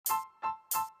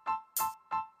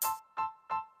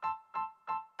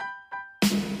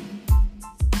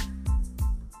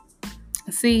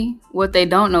See, what they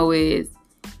don't know is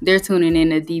they're tuning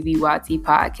in to DBYT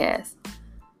Podcast.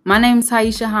 My name is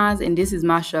Taisha Hines, and this is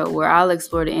my show where I'll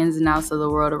explore the ins and outs of the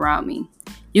world around me.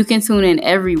 You can tune in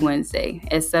every Wednesday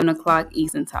at 7 o'clock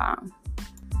Eastern Time.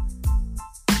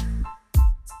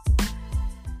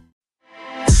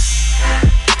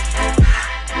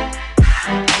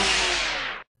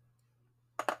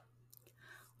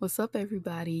 What's up,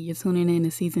 everybody? You're tuning in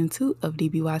to Season 2 of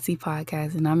DBYT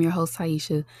Podcast, and I'm your host,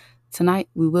 Taisha. Tonight,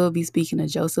 we will be speaking to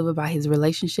Joseph about his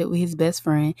relationship with his best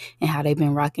friend and how they've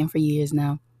been rocking for years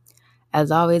now.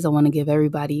 As always, I want to give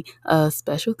everybody a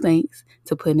special thanks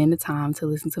to putting in the time to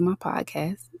listen to my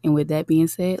podcast. And with that being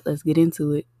said, let's get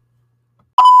into it.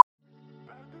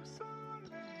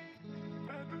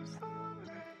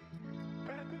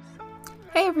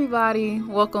 Hey, everybody.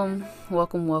 Welcome.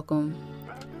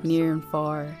 Near and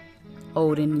far,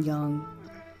 old and young.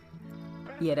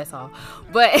 Yeah, that's all.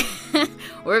 But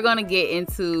we're going to get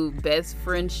into best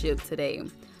friendship today.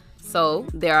 So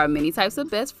there are many types of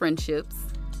best friendships,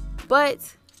 but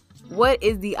what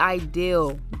is the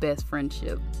ideal best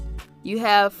friendship? You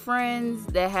have friends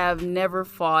that have never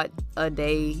fought a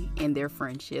day in their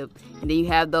friendship, and then you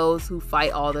have those who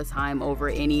fight all the time over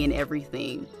any and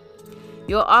everything.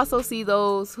 You'll also see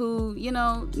those who,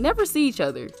 never see each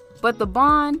other, but the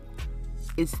bond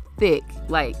is thick,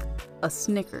 like a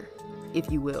Snicker, if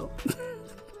you will.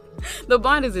 The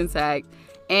bond is intact.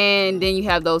 And then you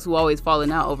have those who always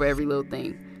falling out over every little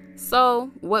thing.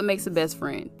 So, what makes a best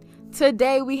friend?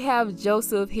 Today, we have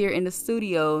Joseph here in the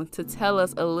studio to tell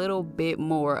us a little bit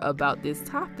more about this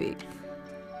topic.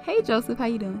 Hey, Joseph, how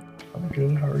you doing? I'm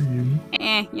good. How are you?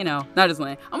 Not just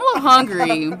playing. I'm a little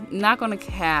hungry. Not gonna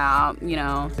cap,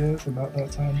 Yeah, it's about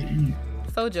that time to eat.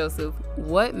 So, Joseph,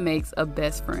 what makes a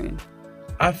best friend?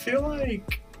 I feel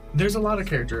like there's a lot of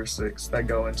characteristics that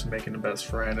go into making a best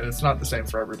friend, and it's not the same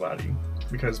for everybody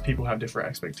because people have different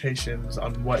expectations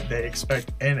on what they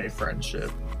expect in a friendship.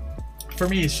 For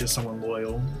me, it's just someone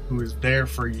loyal who is there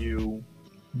for you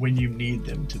when you need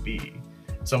them to be.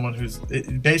 Someone who's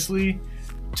basically,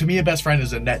 to me, a best friend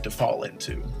is a net to fall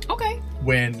into. Okay.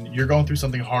 When you're going through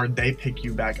something hard, they pick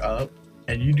you back up,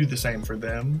 and you do the same for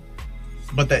them.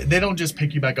 But they don't just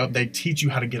pick you back up, they teach you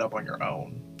how to get up on your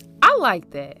own. I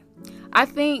like that. I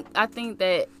think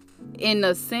that in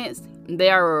a sense, they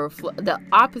are the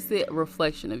opposite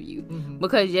reflection of you. Mm-hmm.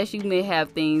 Because yes, you may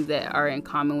have things that are in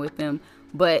common with them,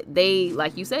 but they,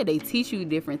 like you said, they teach you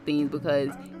different things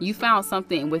because you found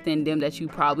something within them that you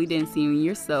probably didn't see in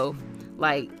yourself.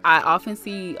 Like, I often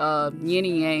see yin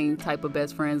and yang type of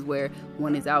best friends where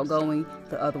one is outgoing,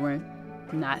 the other one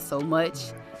not so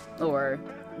much. Or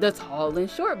the tall and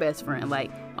short best friend. Like,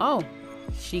 oh,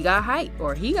 she got height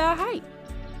or he got height.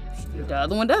 The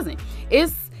other one doesn't.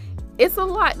 It's a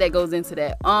lot that goes into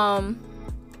that.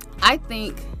 I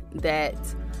think that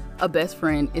a best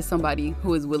friend is somebody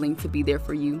who is willing to be there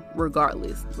for you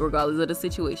regardless of the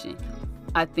situation.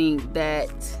 I think that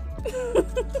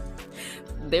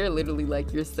they're literally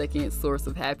like your second source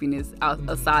of happiness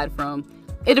aside from,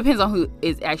 it depends on who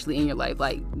is actually in your life.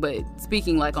 Like, but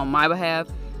speaking like on my behalf,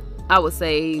 I would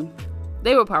say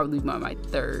they would probably be my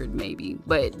third, maybe.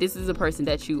 But this is a person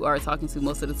that you are talking to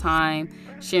most of the time,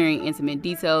 sharing intimate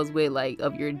details with, like,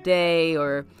 of your day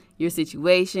or your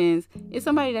situations. It's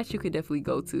somebody that you could definitely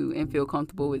go to and feel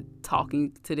comfortable with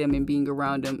talking to them and being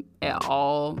around them at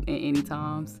all and any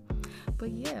times.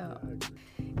 But yeah,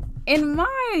 in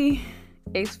my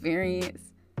experience,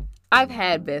 I've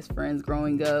had best friends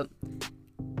growing up,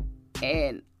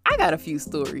 and I got a few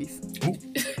stories.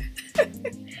 I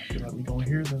feel like we gonna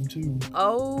hear them too.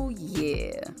 Oh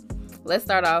yeah. Let's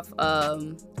start off.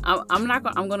 I'm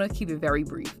gonna keep it very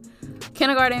brief.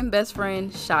 Kindergarten best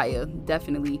friend Shia,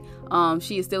 definitely.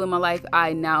 She is still in my life.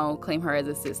 I now claim her as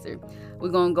a sister. We're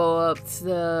gonna go up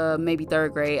to maybe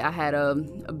third grade. I had a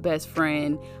best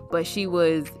friend, but she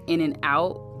was in and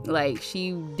out. Like,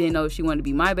 she didn't know if she wanted to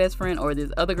be my best friend or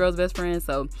this other girl's best friend.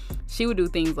 So she would do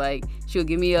things like, she'll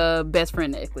give me a best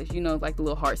friend necklace, like the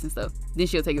little hearts and stuff. Then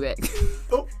she'll take it back.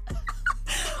 Oh.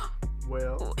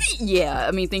 Well. Yeah,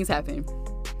 I mean, things happen.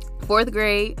 Fourth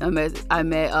grade, I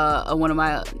met one of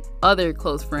my other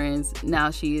close friends.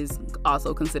 Now she is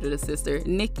also considered a sister,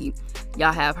 Nikki.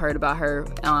 Y'all have heard about her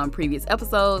on previous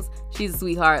episodes. She's a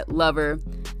sweetheart, lover.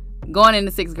 Going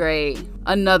into sixth grade,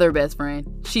 another best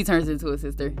friend. She turns into a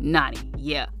sister, Nani.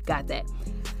 Yeah, got that.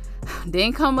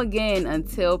 Didn't come again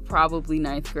until probably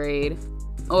ninth grade.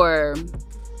 Or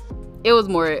it was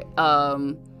more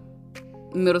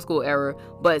middle school era.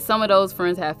 But some of those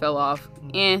friends have fell off.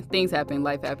 And things happen,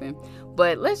 life happened.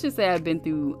 But let's just say I've been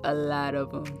through a lot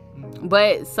of them.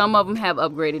 But some of them have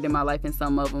upgraded in my life, and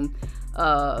some of them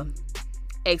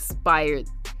expired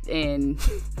and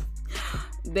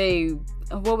they,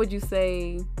 what would you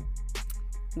say,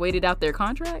 waited out their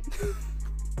contract?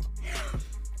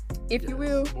 If you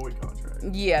will. Void contract.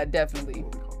 Yeah, definitely.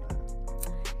 What we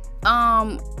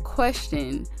call that.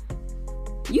 Question.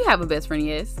 You have a best friend,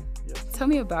 yes? Yes. Tell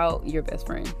me about your best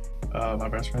friend. My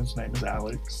best friend's name is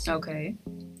Alex. Okay.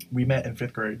 We met in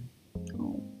 5th grade.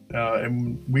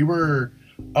 And we were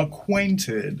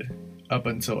acquainted up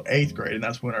until 8th grade, and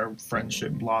that's when our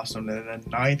friendship blossomed. And then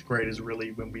 9th grade is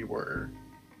really when we were,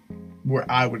 where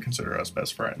I would consider us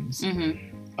best friends.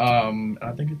 Mm-hmm.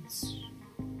 I think it's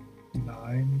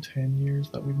 9-10 years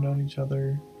that we've known each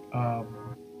other,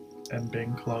 and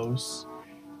been close.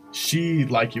 She,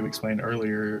 like you explained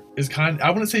earlier, is I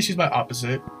wouldn't say she's my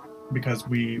opposite, because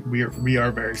we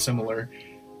are very similar,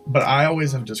 but I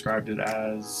always have described it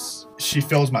as she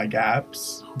fills my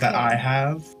gaps that I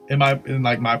have in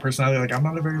my personality. Like, I'm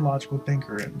not a very logical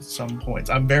thinker in some points.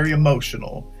 I'm very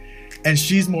emotional, and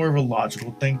she's more of a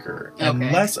logical thinker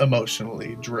and less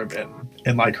emotionally driven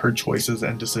in like her choices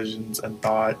and decisions and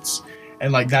thoughts.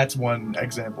 And like, that's one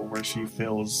example where she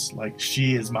feels like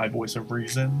she is my voice of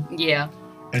reason. Yeah.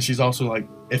 And she's also like,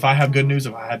 if I have good news,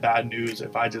 if I have bad news,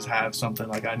 if I just have something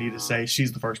like I need to say,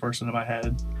 she's the first person in my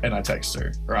head, and I text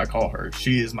her or I call her.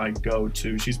 She is my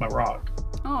go-to. She's my rock.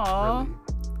 Aw.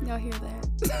 Really. Y'all hear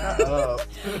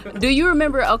that? Do you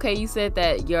remember, okay, you said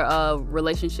that your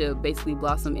relationship basically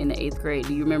blossomed in the 8th grade.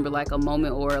 Do you remember like a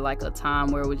moment or like a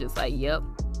time where it was just like, yep,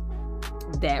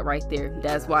 that right there.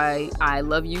 That's why I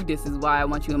love you. This is why I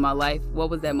want you in my life. What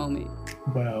was that moment?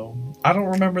 Well, I don't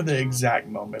remember the exact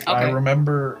moment, but I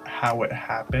remember how it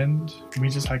happened. We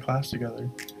just had class together.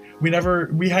 We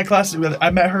had class together. I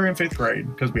met her in 5th grade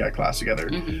because we had class together.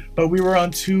 Mm-hmm. But we were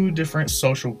on 2 different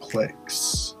social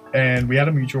cliques. And we had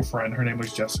a mutual friend. Her name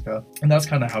was Jessica. And that's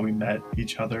kind of how we met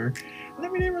each other. And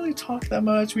then we didn't really talk that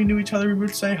much. We knew each other. We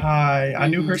would say hi. Mm-hmm. I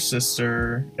knew her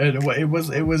sister. It was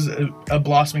a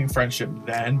blossoming friendship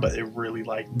then, but it really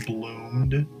like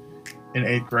bloomed in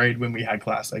 8th grade when we had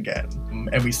class again.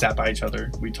 And we sat by each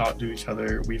other. We talked to each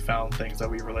other. We found things that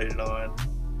we related on.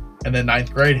 And then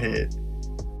 9th grade hit.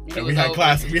 And we had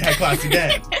class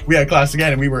again. We had class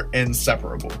again, and we were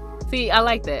inseparable. See, I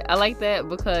like that. I like that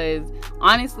because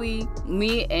honestly,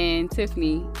 me and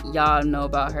Tiffany, y'all know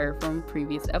about her from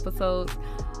previous episodes.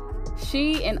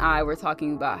 She and I were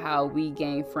talking about how we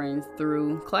gain friends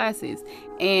through classes.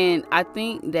 And I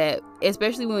think that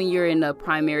especially when you're in the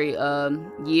primary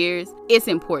years, it's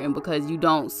important because you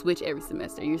don't switch every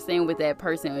semester. You're staying with that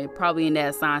person probably in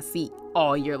that assigned seat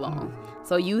all year long.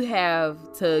 So you have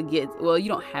to you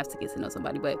don't have to get to know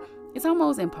somebody, but it's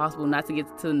almost impossible not to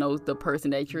get to know the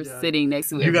person that you're sitting next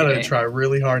to. You gotta try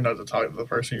really hard not to talk to the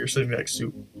person you're sitting next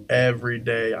to every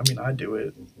day. I mean, I do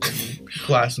it in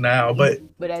class now, but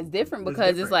that's different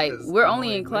because it's like we're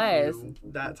only in class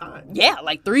that time. Yeah,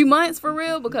 like 3 months for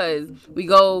real, because we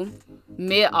go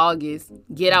mid-August,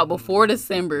 get out before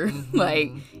December. Mm-hmm.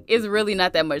 Like, it's really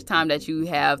not that much time that you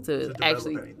have to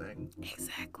actually. Anything.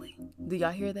 Exactly. Do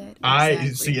y'all hear that? I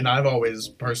see, and I've always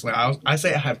personally, I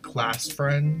say I have class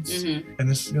friends, and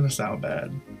this is gonna sound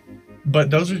bad, but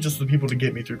those are just the people to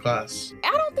get me through class.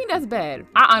 I don't think that's bad.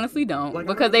 I honestly don't,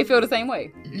 because they feel the same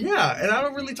way. Yeah, and I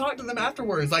don't really talk to them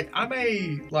afterwards. Like, I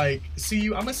may see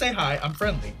you. I'm gonna say hi. I'm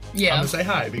friendly. Yeah. I'm gonna say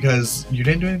hi because you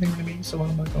didn't do anything to me, so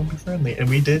I'm like, I'll be friendly. And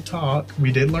we did talk.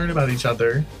 We did learn about each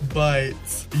other. But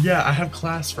yeah, I have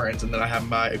class friends, and then I have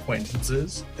my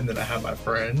acquaintances, and then I have my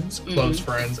friends, close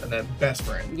friends, and then best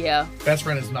friend. Yeah. Best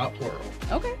friend is not plural.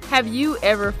 Okay. Have you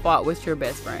ever fought with your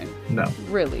best friend? No.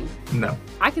 Really? No.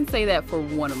 I can say that for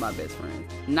one of my best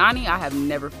friends. Nani, I have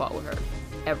never fought with her.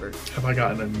 Ever. Have I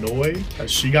gotten annoyed?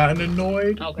 Has she gotten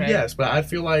annoyed? Okay. Yes, but I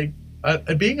feel like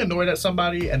being annoyed at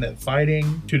somebody and then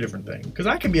fighting, 2 different things. Because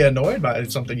I can be annoyed by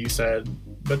something you said,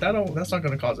 but that's not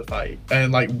going to cause a fight.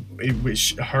 And like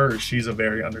she's a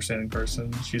very understanding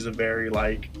person. She's a very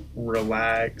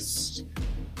relaxed,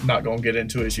 not going to get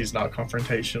into it. She's not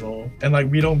confrontational.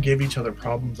 And we don't give each other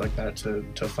problems like that to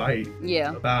fight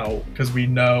about, because we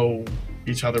know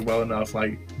each other well enough.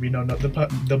 We know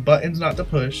the buttons not to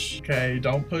push. Okay,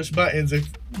 don't push buttons if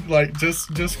just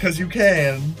because you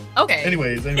can. Okay.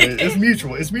 Anyways,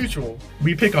 it's mutual.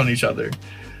 We pick on each other.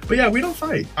 But yeah, we don't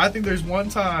fight. I think there's one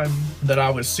time that I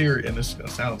was serious, and this is gonna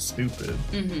sound stupid,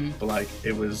 but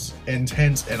it was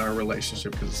intense in our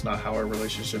relationship, because it's not how our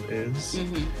relationship is.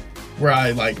 Where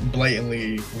I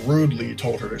blatantly, rudely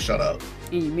told her to shut up.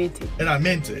 And you meant it. And I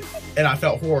meant it. And I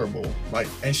felt horrible.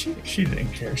 And she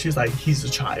didn't care. She's like, he's a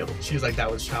child. She's like, that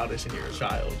was childish and you're a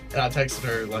child. And I texted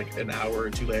her an hour or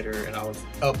 2 later, and I was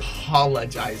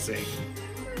apologizing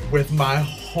with my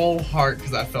whole heart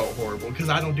because I felt horrible. Because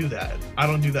I don't do that. I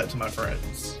don't do that to my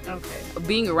friends. Okay.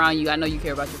 Being around you, I know you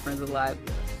care about your friends a lot.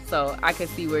 So I could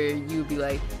see where you would be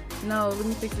like, no, let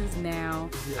me fix this now.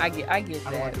 Yeah. I get that.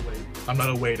 I don't like to wait. I'm not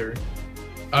a waiter.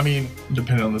 I mean,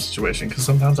 depending on the situation, because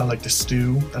sometimes I like to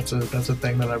stew. That's a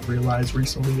thing that I've realized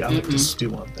recently. I like to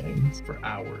stew on things for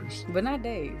hours. But not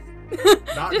days.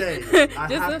 Not days. I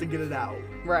have to get it out.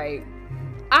 Right.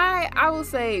 I will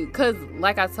say, because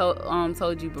like I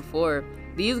told you before,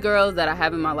 these girls that I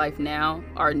have in my life now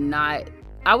are not,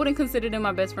 I wouldn't consider them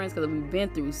my best friends because we've been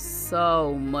through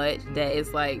so much that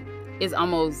it's like, it's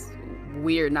almost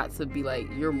weird not to be like,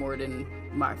 you're more than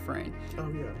my friend. Oh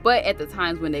yeah. But at the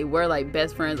times when they were like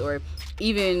best friends, or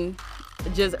even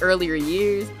just earlier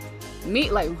years, me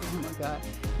and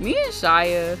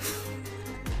Shia,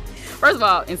 first of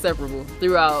all, inseparable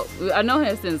throughout. I know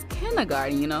him since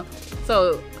kindergarten, you know.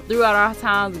 So throughout our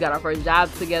times, we got our first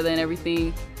jobs together and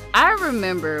everything. I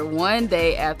remember one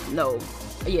day I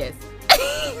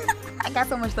got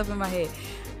so much stuff in my head.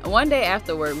 One day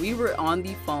after work, we were on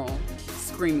the phone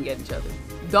screaming at each other.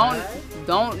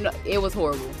 It was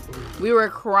horrible. We were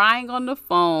crying on the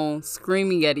phone,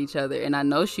 screaming at each other, and I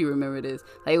know she remembered this.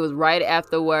 Like, it was right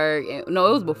after work. No,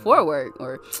 it was before work,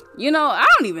 or I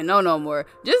don't even know no more.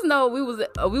 Just know we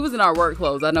was in our work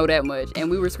clothes. I know that much,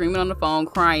 and we were screaming on the phone,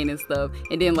 crying and stuff.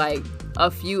 And then like a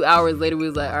few hours later, we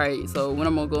was like, all right, so when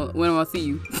am I gonna see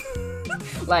you?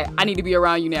 Like, I need to be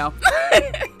around you now.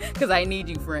 Because I need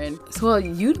you, friend. So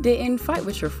you didn't fight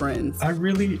with your friends.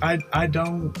 I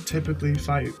don't typically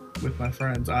fight with my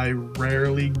friends. I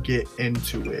rarely get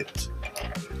into it.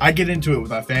 I get into it with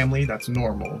my family. That's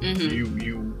normal. Mm-hmm.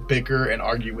 You bicker and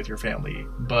argue with your family.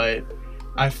 But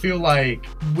I feel like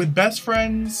with best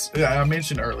friends, I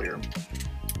mentioned earlier,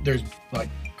 there's like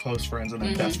close friends and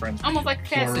then best friends. Almost like a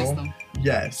caste system.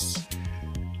 Yes.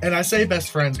 And I say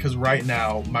best friends because right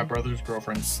now, my brother's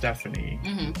girlfriend, Stephanie,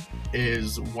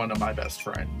 is one of my best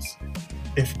friends.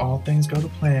 If all things go to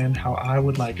plan, how I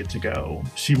would like it to go,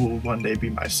 she will one day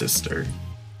be my sister.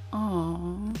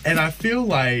 Aww. And I feel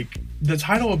like the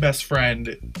title of best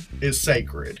friend is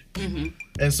sacred. Mm-hmm.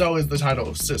 And so is the title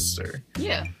of sister.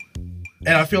 Yeah.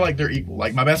 And I feel like they're equal.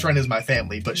 Like, my best friend is my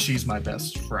family, but she's my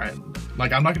best friend.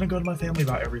 Like, I'm not going to go to my family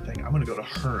about everything. I'm going to go to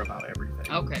her about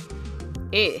everything. Okay.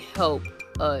 It helped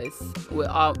us with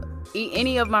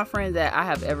any of my friends that I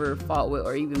have ever fought with,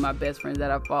 or even my best friends that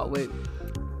I fought with.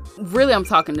 Really, I'm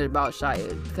talking about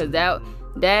Shia, because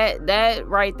that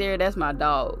right there, that's my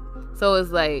dog. So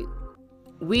it's like,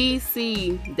 we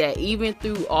see that even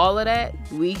through all of that,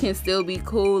 we can still be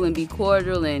cool and be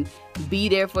cordial and be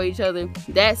there for each other.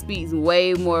 That speaks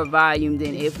way more volume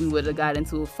than if we would have got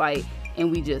into a fight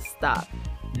and we just stopped.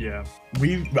 Yeah,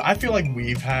 I feel like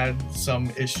we've had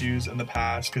some issues in the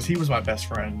past, because he was my best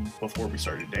friend before we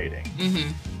started dating.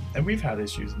 Mm-hmm. And we've had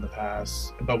issues in the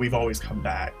past, but we've always come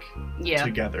back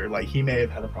together. Like, he may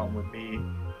have had a problem with me,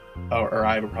 or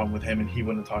I have a problem with him, and he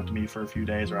wouldn't talk to me for a few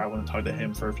days, or I wouldn't talk to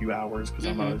him for a few hours, because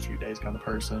I'm not a few days kind of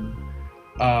person.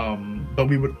 But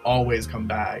we would always come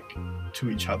back to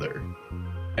each other.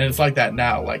 And it's like that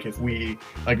now. Like, if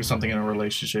something in a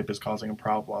relationship is causing a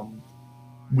problem,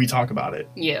 we talk about it.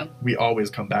 Yeah. We always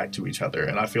come back to each other.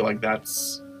 And I feel like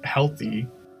that's healthy.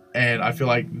 And I feel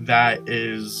like that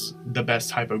is the best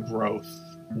type of growth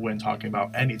when talking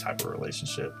about any type of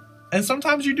relationship. And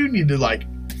sometimes you do need to, like,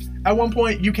 at one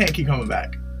point, you can't keep coming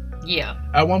back. Yeah.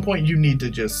 At one point, you need to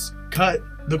just cut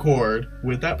the cord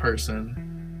with that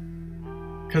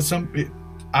person. Because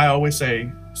I always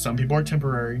say, some people are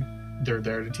temporary. They're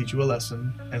there to teach you a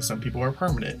lesson. And some people are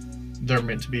permanent. They're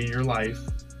meant to be in your life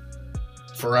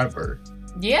forever.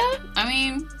 Yeah, I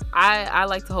mean, I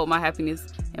like to hold my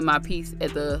happiness and my peace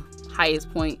at the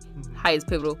highest point, highest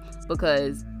pivotal,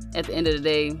 because at the end of the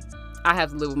day, I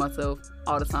have to live with myself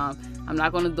all the time. I'm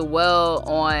not going to dwell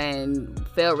on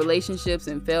failed relationships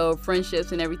and failed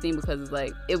friendships and everything, because it's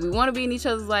like, if we want to be in each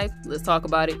other's life, let's talk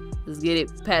about it. Let's get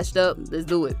it patched up. Let's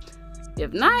do it.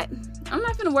 If not, I'm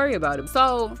not going to worry about it.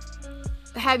 So,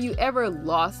 have you ever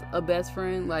lost a best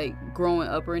friend, like growing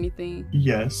up or anything?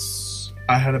 Yes.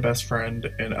 I had a best friend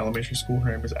in elementary school.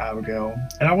 Her name was Abigail.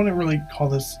 And I wouldn't really call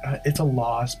this, it's a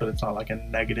loss, but it's not like a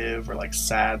negative or like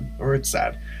sad, or it's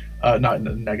sad. Not a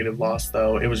negative loss,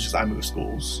 though. It was just I moved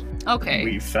schools. Okay.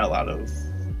 We fell out of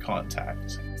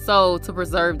contact. So to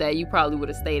preserve that, you probably would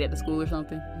have stayed at the school or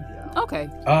something? Yeah. Okay.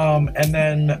 And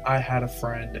then I had a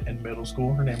friend in middle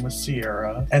school. Her name was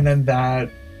Sierra. And then that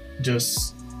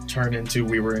just turned into,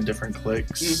 we were in different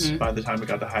cliques by the time we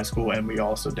got to high school, and we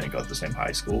also didn't go to the same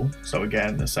high school. So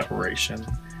again, the separation.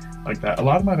 like that. A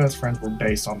lot of my best friends were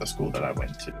based on the school that I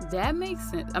went to. That makes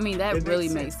sense. I mean, that really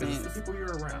makes sense. It's the people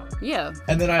you're around. Yeah.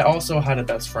 And then I also had a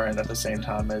best friend at the same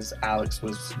time as Alex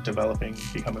was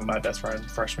becoming my best friend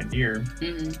freshman year.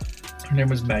 Mm-hmm. Her name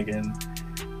was Megan.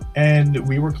 And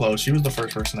we were close. She was the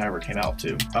first person I ever came out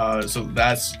to. So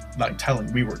that's like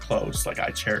telling we were close. Like I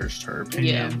cherished her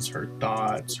opinions, her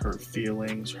thoughts, her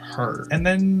feelings, her. And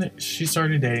then she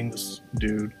started dating this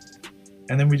dude.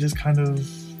 And then we just kind of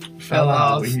fell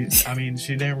out. She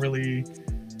didn't really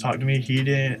talk to me.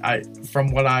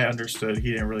 From what I understood,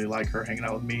 he didn't really like her hanging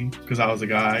out with me because I was a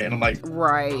guy. And I'm like,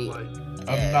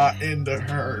 I'm not into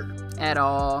her at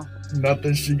all.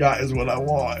 Nothing she got is what I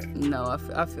want. No,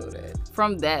 I feel that.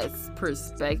 From that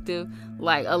perspective,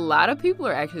 like a lot of people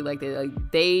are actually like that.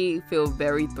 Like they feel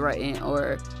very threatened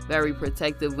or very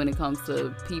protective when it comes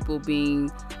to people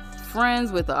being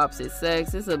friends with the opposite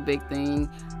sex. It's a big thing.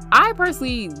 I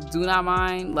personally do not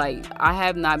mind. Like I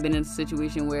have not been in a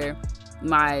situation where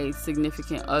my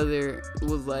significant other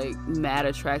was like mad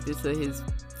attracted to his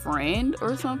friend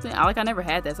or something. I never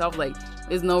had that, so I was like,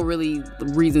 there's no really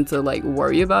reason to like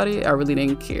worry about it. I really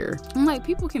didn't care. I'm like,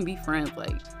 people can be friends.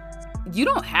 Like you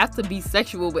don't have to be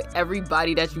sexual with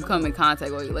everybody that you come in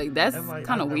contact with. Like that's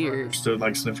kind of weird. Understood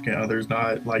like significant others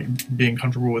not like being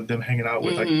comfortable with them hanging out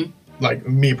with like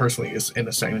me personally is in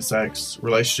the same sex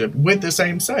relationship with the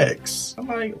same sex. I'm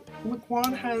like,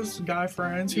 Laquan has guy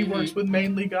friends. He works with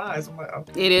mainly guys. I'm like,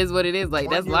 okay. It is what it is. Like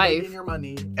that's life. You're making your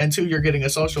money. And two, you're getting a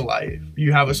social life.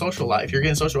 You have a social life. You're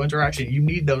getting social interaction. You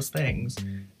need those things.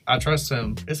 I trust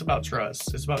him. It's about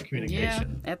trust. It's about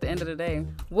communication. Yeah, at the end of the day.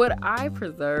 Would I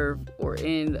preserve or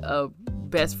end a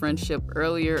best friendship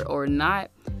earlier or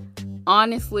not?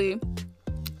 Honestly,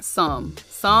 some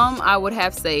I would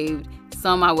have saved.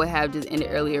 Some I would have just ended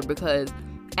earlier because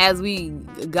as we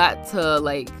got to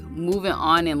like moving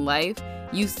on in life,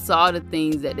 you saw the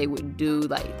things that they would do,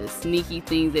 like the sneaky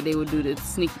things that they would do, the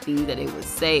sneaky things that they would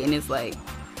say, and it's like,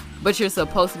 but you're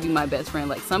supposed to be my best friend.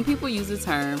 Like some people use the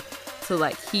term to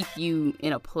like keep you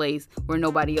in a place where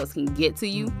nobody else can get to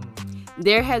you.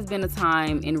 There has been a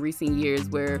time in recent years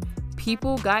where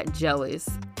people got jealous,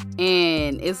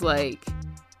 and it's like,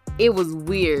 it was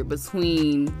weird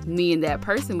between me and that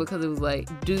person because it was like,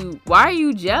 dude, why are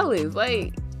you jealous?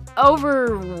 Like,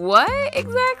 over what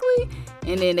exactly?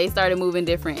 And then they started moving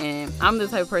different, and I'm the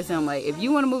type of person, I'm like, if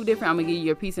you want to move different, I'm gonna give you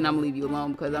your piece and I'm gonna leave you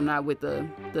alone because I'm not with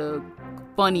the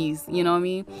funnies, you know what I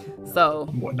mean? So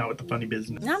not with the funny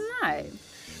business. I'm not.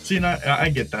 See, and I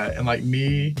get that, and like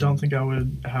me, don't think I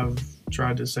would have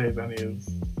tried to save any of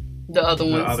the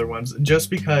other ones, just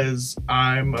because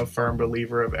I'm a firm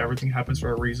believer of everything happens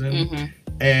for a reason,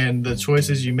 and the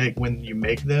choices you make when you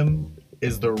make them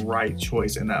is the right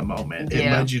choice in that moment.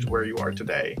 It led you to where you are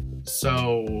today.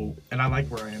 So, and I like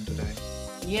where I am today.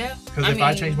 Yeah. Because if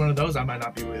I change one of those, I might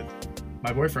not be with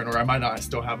my boyfriend, or I might not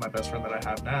still have my best friend that I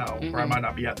have now, or I might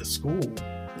not be at the school.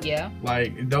 Yeah.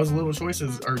 Like, those little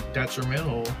choices are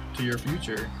detrimental to your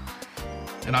future.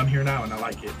 And I'm here now and I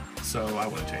like it. So I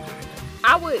wouldn't change anything.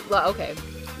 I would, well, okay,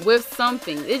 with some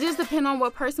things. It just depends on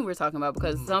what person we're talking about,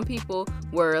 because some people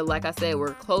were, like I said,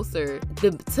 were closer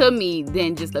to me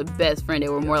than just a best friend. They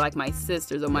were more like my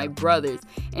sisters or my brothers.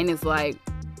 And it's like,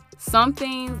 some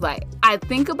things, like, I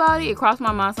think about it, it crosses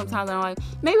my mind sometimes, and I'm like,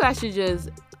 maybe I should just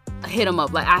hit them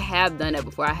up. Like, I have done that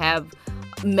before. I have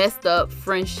messed up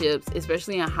friendships,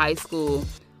 especially in high school,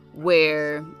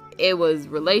 where it was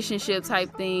relationship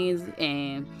type things,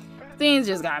 and things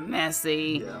just got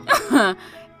messy.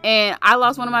 And I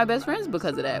lost one of my best friends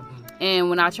because of that.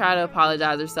 And when I try to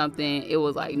apologize or something, it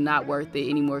was like not worth it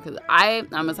anymore, because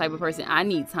I'm a type of person, I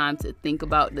need time to think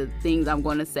about the things I'm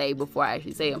going to say before I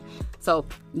actually say them. So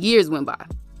years went by.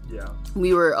 Yeah.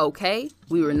 We were okay.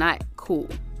 We were not cool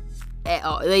at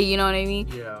all. You know what I mean?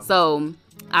 Yeah. So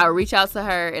I'll reach out to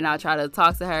her and I'll try to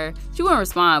talk to her. She wouldn't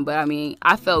respond, but I mean,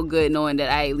 I felt good knowing that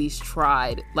I at least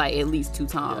tried, like, at least 2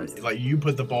 times. Yeah, like, you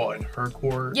put the ball in her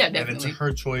court. Yeah, definitely. And it's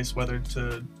her choice whether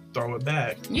to throw it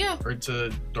back. Yeah. Or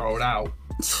to throw it out.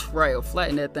 Right, or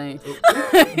flatten that thing.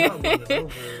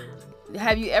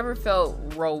 Have you ever felt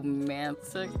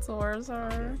romantic towards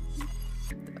her?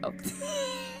 Oh,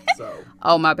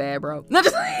 oh my bad, bro.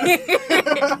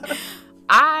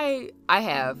 I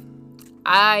have.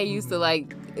 I used to,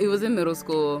 like, it was in middle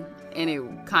school and it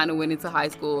kind of went into high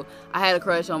school. I had a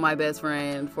crush on my best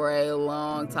friend for a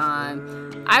long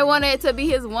time. I wanted to be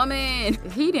his woman.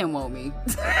 He didn't want me.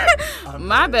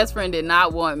 My best friend did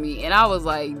not want me. And I was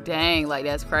like, dang, like,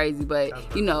 that's crazy.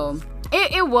 But, you know,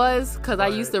 it was, because I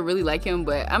used to really like him,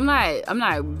 but I'm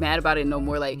not mad about it no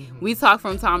more. Like, we talk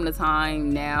from time to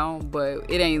time now, but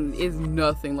it's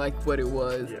nothing like what it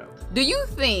was. Yeah. Do you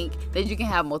think that you can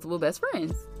have multiple best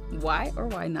friends? Why or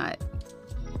why not?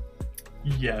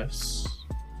 Yes.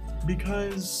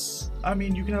 Because, I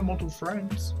mean, you can have multiple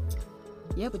friends.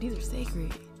 Yeah, but these are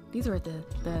sacred. These are at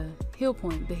the hill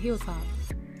point, the hilltop.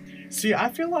 See, I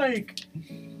feel like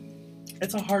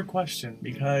it's a hard question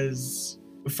because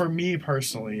for me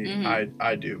personally,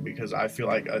 I do, because I feel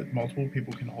like multiple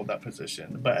people can hold that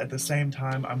position. But at the same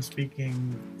time, I'm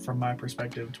speaking from my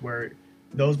perspective to where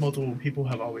those multiple people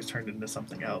have always turned into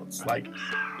something else. Like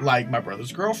my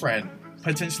brother's girlfriend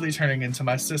potentially turning into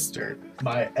my sister,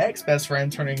 my ex-best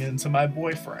friend turning into my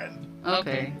boyfriend.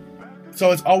 Okay.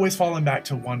 So it's always fallen back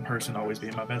to one person always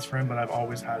being my best friend, but I've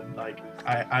always had,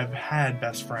 I've had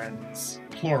best friends,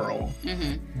 plural,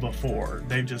 before.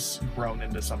 They've just grown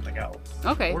into something else.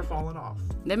 Okay. Or fallen off.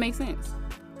 That makes sense.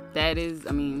 That is,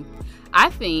 I mean, I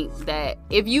think that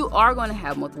if you are going to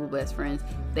have multiple best friends,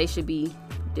 they should be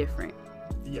different.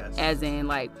 Yes. As in,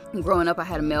 like, growing up, I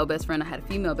had a male best friend, I had a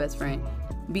female best friend,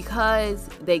 because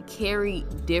they carry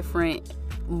different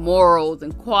morals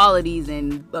and qualities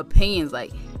and opinions.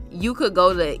 Like, you could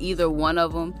go to either one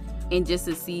of them and just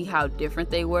to see how different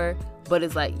they were, but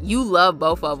it's like you love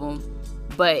both of them,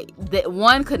 but that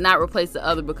one could not replace the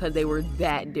other because they were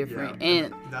that different. Yeah,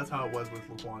 and that's how it was with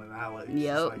Laquan and Alex.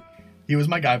 Yep. He was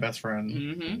my guy best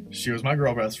friend. She was my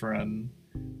girl best friend.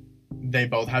 They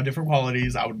both have different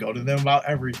qualities. I would go to them about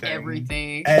everything.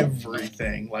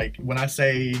 Like, when I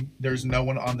say there's no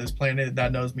one on this planet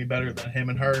that knows me better than him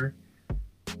and her,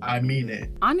 I mean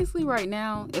it. Honestly, right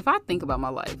now, if I think about my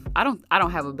life, I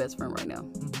don't have a best friend right now.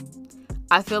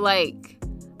 I feel like,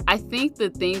 I think the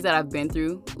things that I've been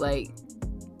through, like,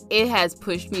 it has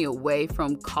pushed me away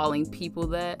from calling people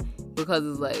that, because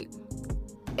it's like,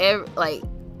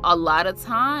 a lot of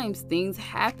times things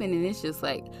happen and it's just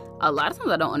like, a lot of times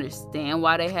I don't understand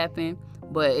why they happen,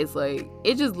 but it's like,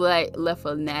 it just left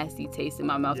a nasty taste in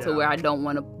my mouth to where I don't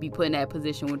want to be put in that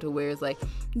position to where it's like,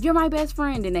 you're my best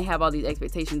friend, and they have all these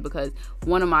expectations. Because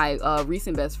one of my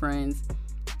recent best friends,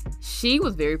 she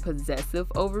was very possessive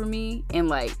over me, and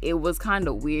like, it was kind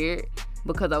of weird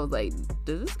because I was like,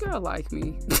 does this girl like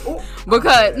me?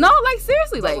 Because no, like,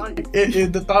 seriously, like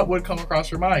the thought would come across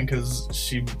your mind because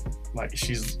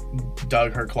she's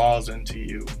dug her claws into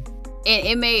you. And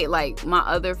it made, like, my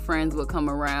other friends would come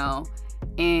around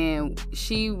and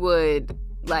she would,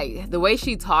 like, the way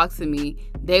she talks to me,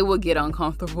 they would get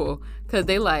uncomfortable because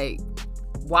they like,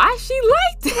 why is she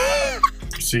like that?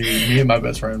 See, me and my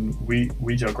best friend,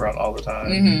 we joke around all the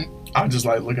time. I just,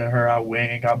 like, look at her, I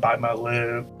wink, I bite my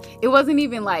lip. It wasn't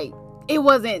even like, it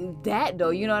wasn't that though,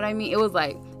 you know what I mean? It was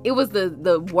like, it was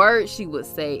the words she would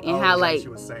say and how, like, she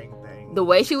was saying things. The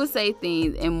way she would say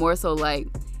things, and more so, like,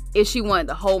 if she wanted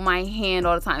to hold my hand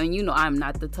all the time, and you know I'm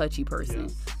not the touchy person.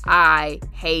 Yes. I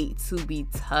hate to be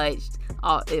touched.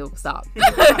 Oh, ew, stop.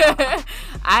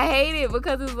 I hate it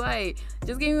because it's like,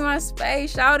 just give me my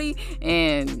space, shawty.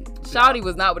 And shawty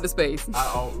was not with the space.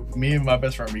 Me and my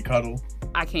best friend, we cuddle.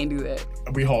 I can't do that.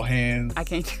 We hold hands. I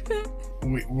can't do that.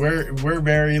 We're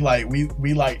very, like,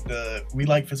 we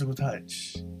like physical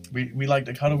touch. We like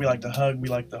to cuddle, we like to hug, we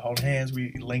like to hold hands,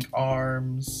 we link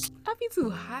arms. I'd be too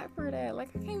hot for that. Like,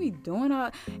 I can't be doing all.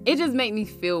 It just make me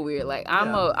feel weird. Like,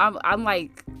 I'm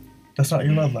like. That's not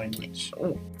your love language.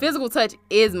 Physical touch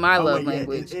is my love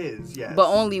language. It is, yes. But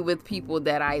only with people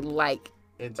that I like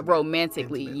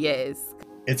romantically, yes.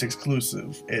 It's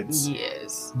exclusive.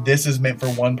 Yes. This is meant for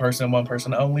one person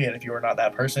only, and if you are not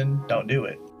that person, don't do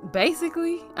it.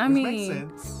 Basically, I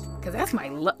mean, because that's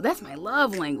my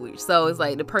love language. So it's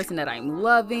like the person that I'm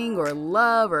loving or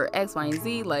love or X, Y, and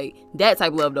Z, like that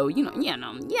type of love though. You know,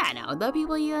 the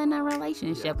people you're in a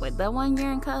relationship with, the one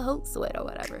you're in cahoots with or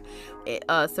whatever.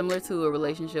 Similar to a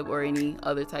relationship or any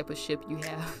other type of ship you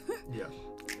have.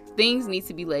 Things need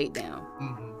to be laid down.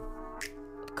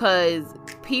 Because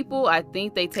people, I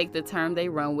think they take the term, they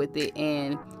run with it,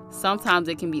 and sometimes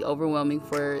it can be overwhelming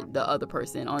for the other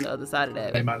person on the other side of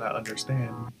that. They might not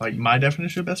understand. Like, my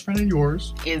definition of best friend and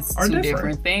yours are two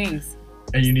different things.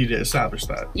 And you need to establish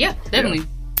that. Yeah, definitely. Yeah.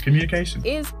 Communication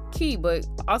is key, but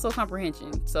also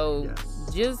comprehension. So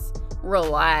just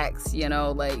relax,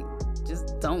 like,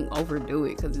 just don't overdo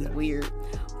it because it's weird.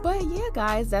 But yeah,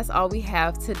 guys, that's all we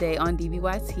have today on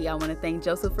DBYT. I want to thank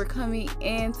Joseph for coming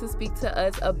in to speak to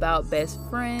us about best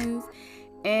friends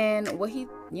and what he,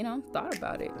 thought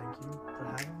about it. Thank you for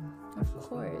having me. Of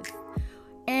course.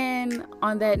 And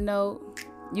on that note,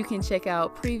 you can check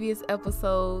out previous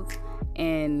episodes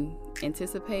and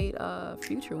anticipate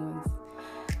future ones.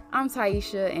 I'm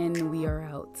Taisha, and we are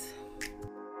out.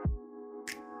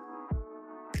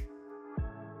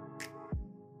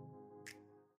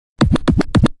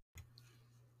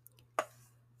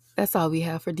 That's all we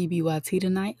have for DBYT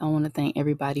tonight. I want to thank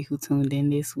everybody who tuned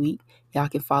in this week. Y'all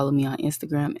can follow me on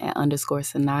Instagram at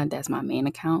 _Sanaa. That's my main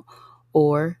account.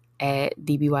 Or at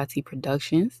DBYT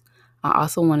Productions. I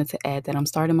also wanted to add that I'm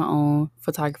starting my own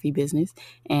photography business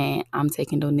and I'm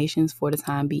taking donations for the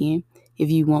time being.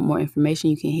 If you want more information,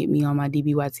 you can hit me on my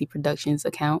DBYT Productions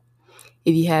account.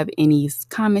 If you have any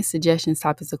comments, suggestions,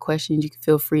 topics, or questions, you can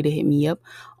feel free to hit me up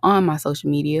on my social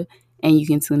media. And you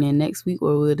can tune in next week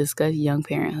where we'll discuss young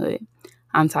parenthood.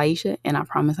 I'm Taisha, and I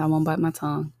promise I won't bite my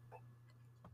tongue.